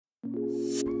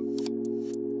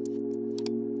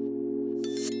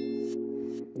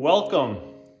Welcome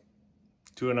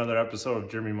to another episode of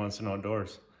Jeremy Munson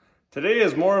Outdoors. Today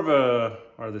is more of a,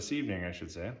 or this evening I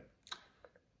should say,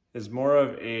 is more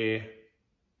of a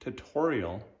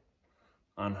tutorial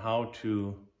on how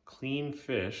to clean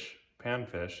fish,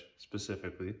 panfish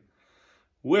specifically,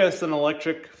 with an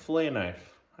electric fillet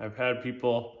knife. I've had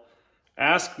people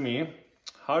ask me,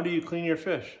 how do you clean your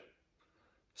fish?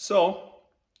 So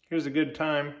here's a good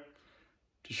time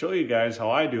to show you guys how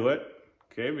I do it,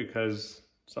 okay, because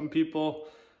some people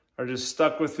are just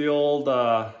stuck with the old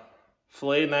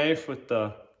fillet knife with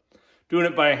the doing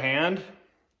it by hand.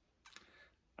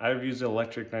 I've used the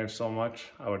electric knife so much,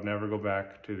 I would never go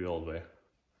back to the old way.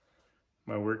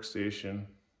 My workstation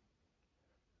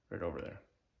right over there.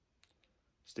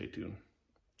 Stay tuned.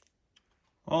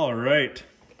 All right.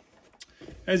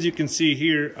 As you can see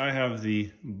here, I have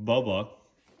the Bubba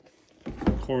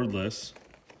cordless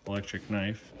electric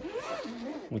knife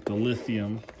with the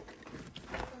lithium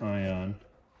ion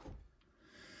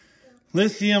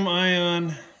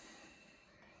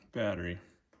battery.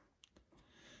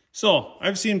 So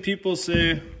I've seen people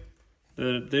say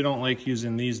that they don't like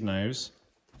using these knives,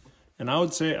 and I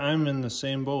would say I'm in the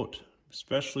same boat,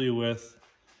 especially with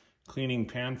cleaning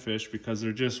panfish, because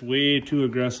they're just way too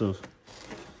aggressive.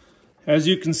 As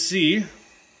you can see,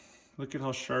 look at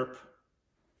how sharp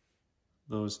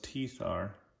those teeth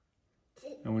are.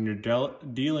 And when you're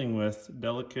dealing with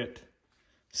delicate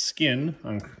skin,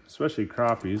 on especially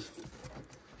crappies,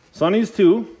 sunnies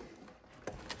too,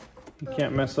 you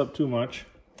can't mess up too much.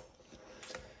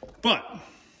 But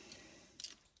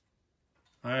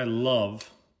I love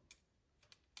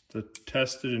the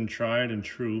tested and tried and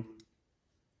true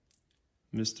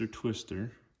Mr.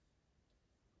 Twister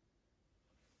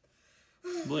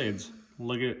blades.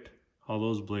 Look at how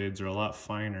those blades are a lot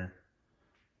finer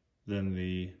than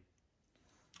the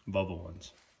Bubba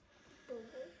ones.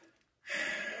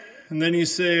 And then you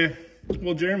say,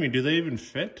 well, Jeremy, do they even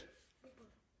fit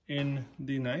in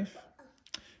the knife?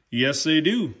 Yes, they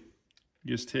do.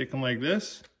 Just take them like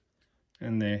this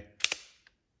and they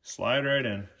slide right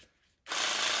in.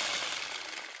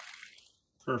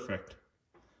 Perfect.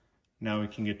 Now we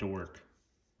can get to work.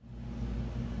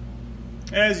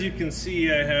 As you can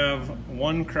see, I have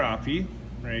one crappie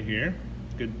right here,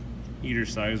 good eater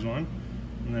size one,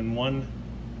 and then one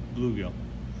bluegill.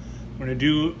 I'm gonna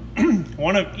do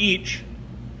one of each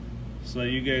so that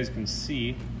you guys can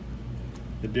see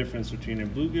the difference between a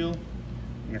bluegill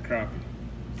and a crappie.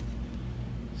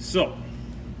 So,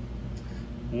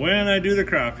 when I do the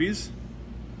crappies,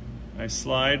 I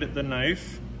slide the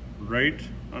knife right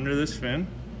under this fin,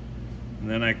 and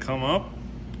then I come up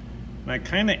and I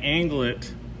kind of angle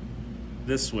it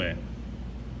this way,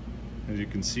 as you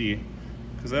can see,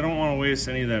 because I don't want to waste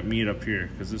any of that meat up here,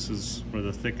 because this is where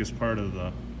the thickest part of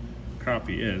the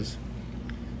crappie is.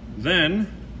 Then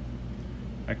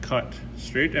I cut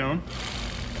straight down,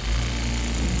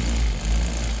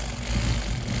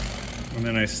 and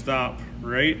then I stop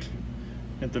right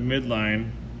at the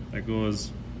midline that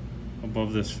goes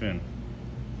above this fin.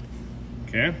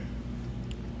 Okay,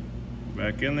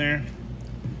 back in there,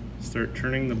 start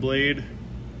turning the blade.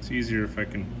 It's easier if I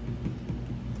can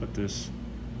put this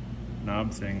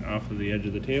knob thing off of the edge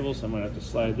of the table, so I might have to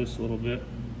slide this a little bit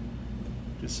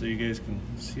just so you guys can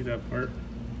see that part.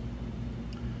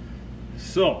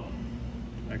 So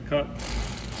I cut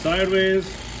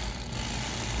sideways.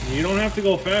 You don't have to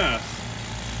go fast.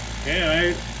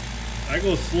 Okay, I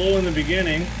go slow in the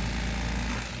beginning.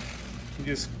 You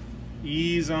just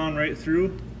ease on right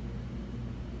through,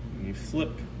 and you flip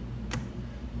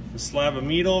the slab of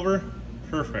meat over.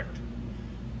 Perfect.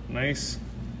 Nice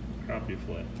crappie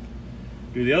fillet.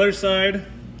 Do the other side.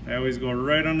 I always go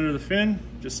right under the fin,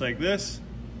 just like this.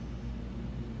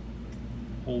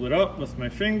 Hold it up with my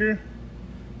finger.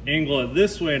 Angle it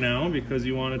this way now, because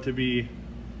you want it to be,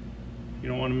 you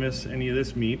don't want to miss any of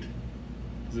this meat.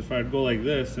 Because if I'd go like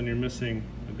this, then you're missing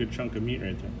a good chunk of meat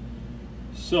right there.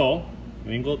 So,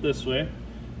 angle it this way,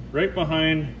 right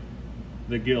behind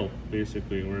the gill,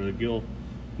 basically, where the gill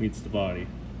meets the body,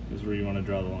 is where you want to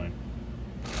draw the line.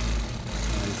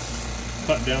 Nice.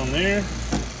 Cut down there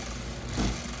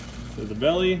to the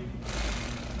belly,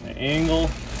 I angle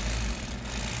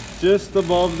just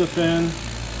above the fin.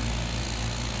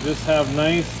 Just have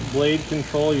nice blade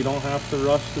control, you don't have to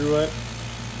rush through it.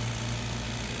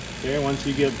 Okay, once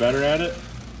you get better at it,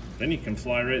 then you can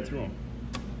fly right through them.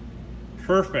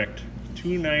 Perfect.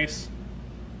 Two nice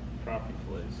crappie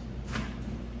fillets.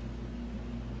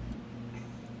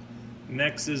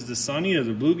 Next is the sunny, or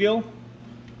the bluegill.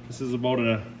 This is about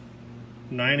a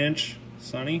 9-inch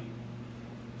sunny.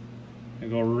 I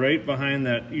go right behind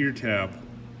that ear tab,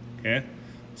 okay?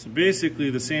 So basically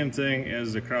the same thing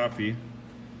as the crappie.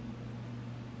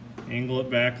 Angle it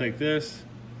back like this.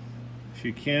 If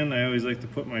you can, I always like to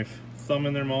put my thumb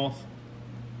in their mouth.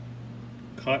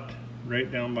 Cut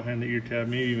right down behind the ear tab,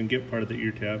 maybe even get part of the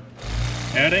ear tab.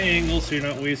 At an angle so you're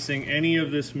not wasting any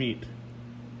of this meat.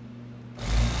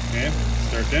 Okay,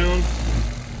 start down,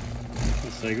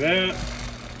 just like that.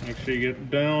 Make sure you get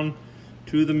down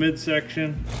to the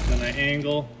midsection. Then I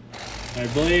angle my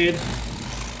blade.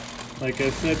 Like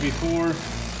I said before,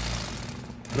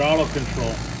 throttle control.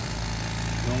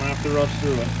 You don't have to rush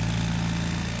through it.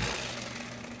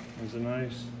 There's a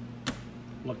nice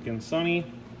looking sunny.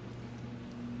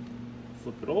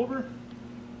 Flip it over.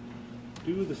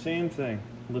 Do the same thing.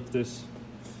 Lift this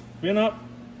fin up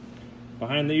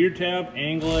behind the ear tab,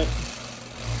 angle it.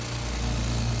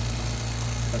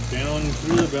 Cut down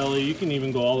through the belly. You can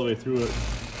even go all the way through it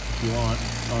if you want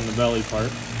on the belly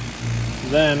part.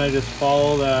 Then I just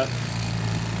follow that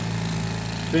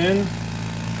fin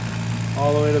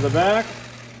all the way to the back.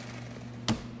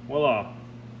 Voila,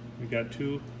 we got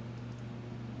 2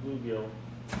 bluegill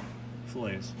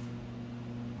fillets.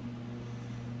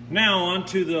 Now on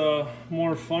to the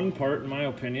more fun part, in my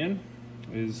opinion,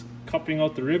 is cupping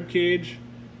out the rib cage,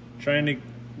 trying to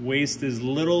waste as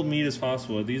little meat as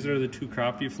possible. These are the 2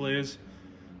 crappie fillets,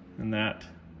 and that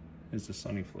is the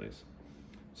sunny fillets.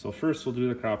 So first we'll do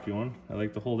the crappie one. I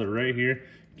like to hold it right here.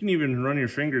 You can even run your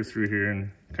finger through here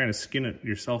and kind of skin it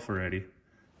yourself already.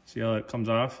 See how it comes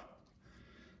off?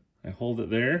 I hold it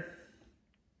there.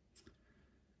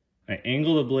 I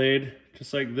angle the blade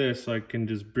just like this so I can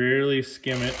just barely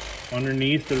skim it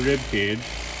underneath the rib cage.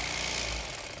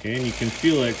 Okay, and you can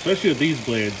feel it, especially with these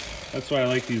blades. That's why I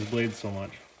like these blades so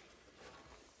much.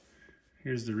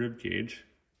 Here's the rib cage.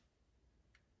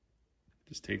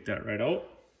 Just take that right out.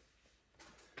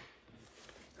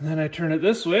 And then I turn it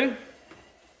this way.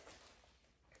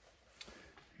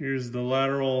 Here's the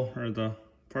lateral, or the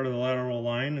part of the lateral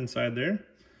line inside there.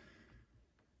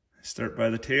 I start by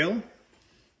the tail.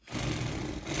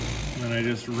 And then I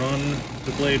just run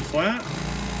the blade flat.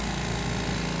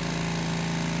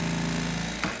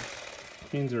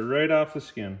 Cleans it right off the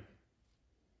skin.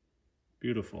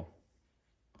 Beautiful.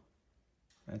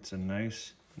 That's a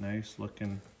nice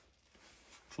looking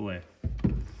fillet.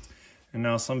 And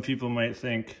now some people might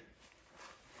think,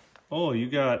 oh, you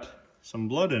got some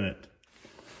blood in it.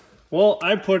 Well,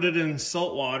 I put it in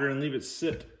salt water and leave it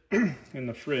sit in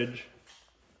the fridge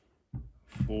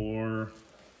for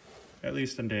at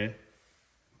least a day.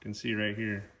 You can see right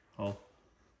here how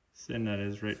thin that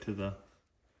is right to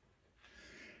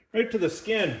the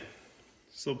skin.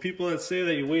 So people that say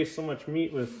that you waste so much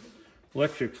meat with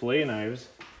electric fillet knives,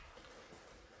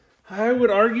 I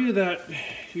would argue that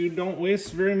you don't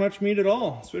waste very much meat at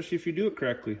all, especially if you do it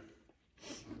correctly.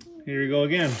 Here we go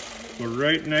again. Go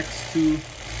right next to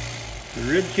the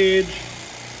rib cage,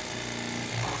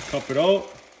 cup it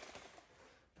out.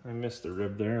 I missed the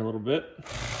rib there a little bit.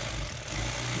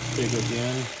 Let's take it at the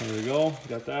end. There we go.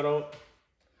 Got that out.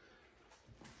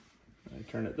 I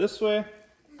turn it this way.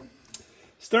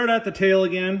 Start at the tail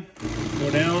again. Go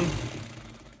down.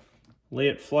 Lay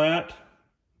it flat.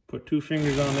 Put 2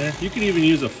 fingers on there. You can even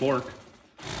use a fork.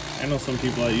 I know some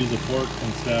people that use a fork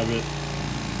and stab it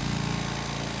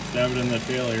in the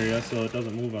tail area so it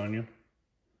doesn't move on you.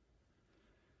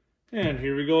 And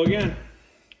here we go again.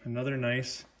 Another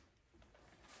nice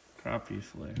crappie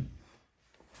fillet.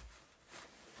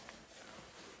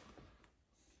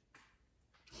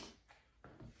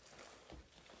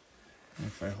 And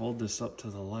if I hold this up to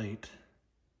the light,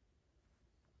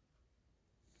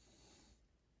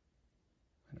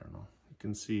 I don't know, you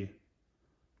can see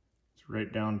it's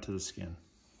right down to the skin.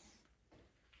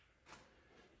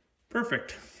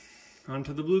 Perfect. On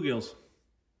to the bluegills.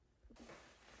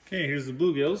 Okay, here's the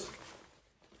bluegills.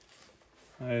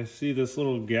 I see this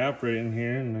little gap right in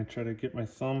here, and I try to get my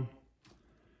thumb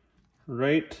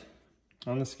right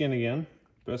on the skin again,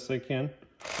 best I can.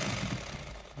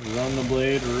 Run the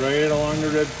blade right along the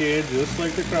rib cage, just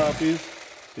like the crappies.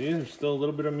 See, there's still a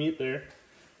little bit of meat there.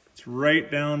 It's right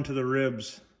down to the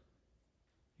ribs.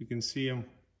 You can see them.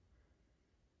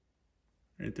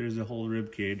 Right there's the whole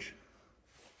rib cage.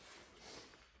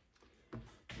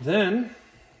 Then,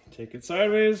 take it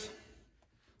sideways,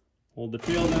 hold the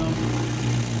tail down,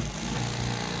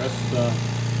 press the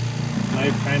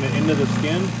knife kind of into the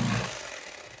skin.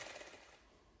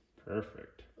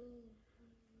 Perfect.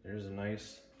 There's a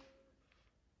nice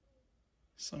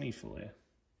sunny fillet.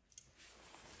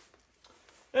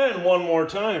 And one more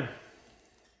time.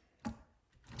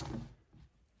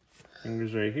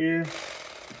 Fingers right here.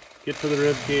 Get to the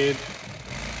rib cage.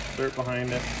 Start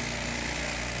behind it.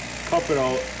 Cup it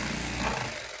out.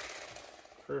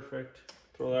 Perfect.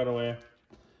 Throw that away.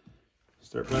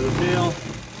 Start by the tail.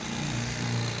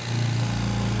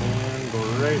 And go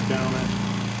right down it.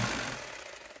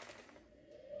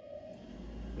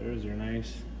 There's your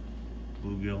nice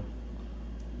bluegill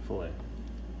fillet.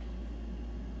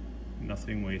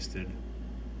 Nothing wasted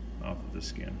off of the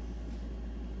skin.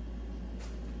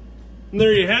 And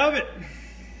there you have it.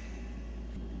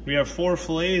 We have 4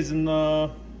 fillets in the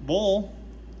bowl,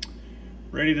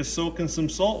 ready to soak in some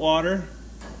salt water,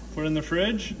 put in the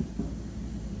fridge.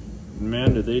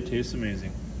 Man, do they taste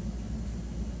amazing.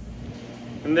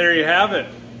 And there you have it.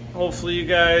 Hopefully you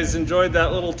guys enjoyed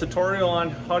that little tutorial on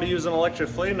how to use an electric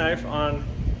fillet knife on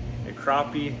a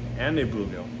crappie and a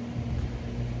bluegill.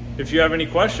 If you have any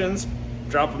questions,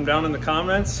 drop them down in the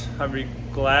comments. I'd be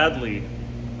gladly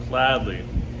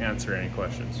answer any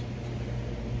questions.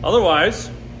 Otherwise,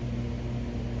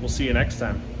 we'll see you next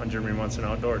time on Jeremy Munson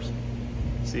Outdoors.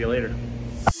 See you later.